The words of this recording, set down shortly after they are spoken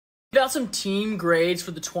About some team grades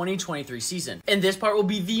for the 2023 season. And this part will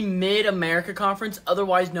be the Mid-America Conference,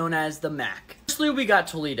 otherwise known as the MAC. Firstly, we got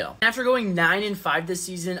Toledo. After going 9-5 this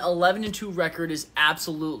season, 11-2 record is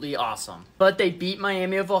absolutely awesome. But they beat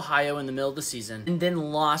Miami of Ohio in the middle of the season and then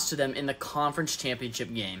lost to them in the conference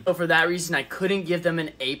championship game. So for that reason, I couldn't give them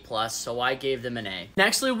an A+, so I gave them an A.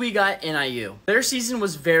 Nextly, we got NIU. Their season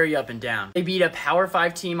was very up and down. They beat a Power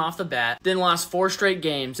 5 team off the bat, then lost 4 straight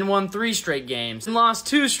games, then won 3 straight games, and lost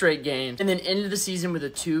 2 straight games, and then ended the season with a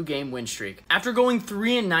 2-game win streak. After going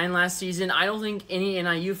 3-9 last season, I don't think any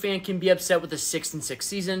NIU fan can be upset with a 6-6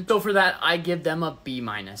 season, so for that, I give them a B-.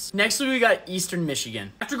 Nextly, we got Eastern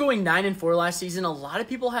Michigan. After going 9-4 last season, a lot of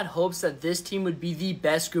people had hopes that this team would be the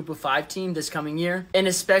best Group of 5 team this coming year, and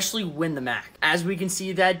especially win the MAC. As we can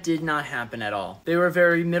see, that did not happen at all. They were a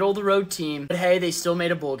very middle-of-the-road team, but hey, they still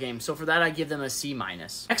made a bowl game, so for that, I give them a C-.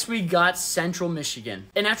 Next, we got Central Michigan.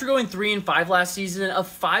 And after going 3-5 last season, a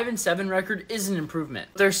 5-7 record is an improvement.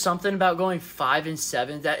 There's something about going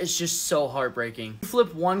 5-7 that is just so heartbreaking. You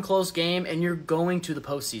flip one close game, and you're going to the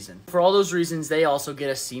postseason. For all those reasons, they also get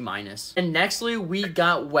a C-. And nextly, we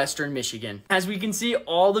got Western Michigan. As we can see,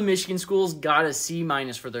 all the Michigan schools got a C-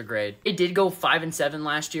 for their grade. It did go 5-7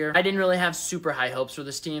 last year. I didn't really have super high hopes for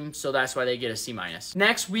this team, so that's why they get a C-.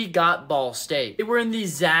 Next, we got Ball State. They were in the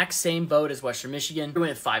exact same boat as Western Michigan. They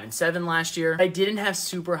went 5-7 last year. I didn't have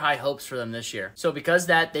super high hopes for them this year. So because of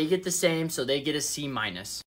that, they get the same, so they get a C-.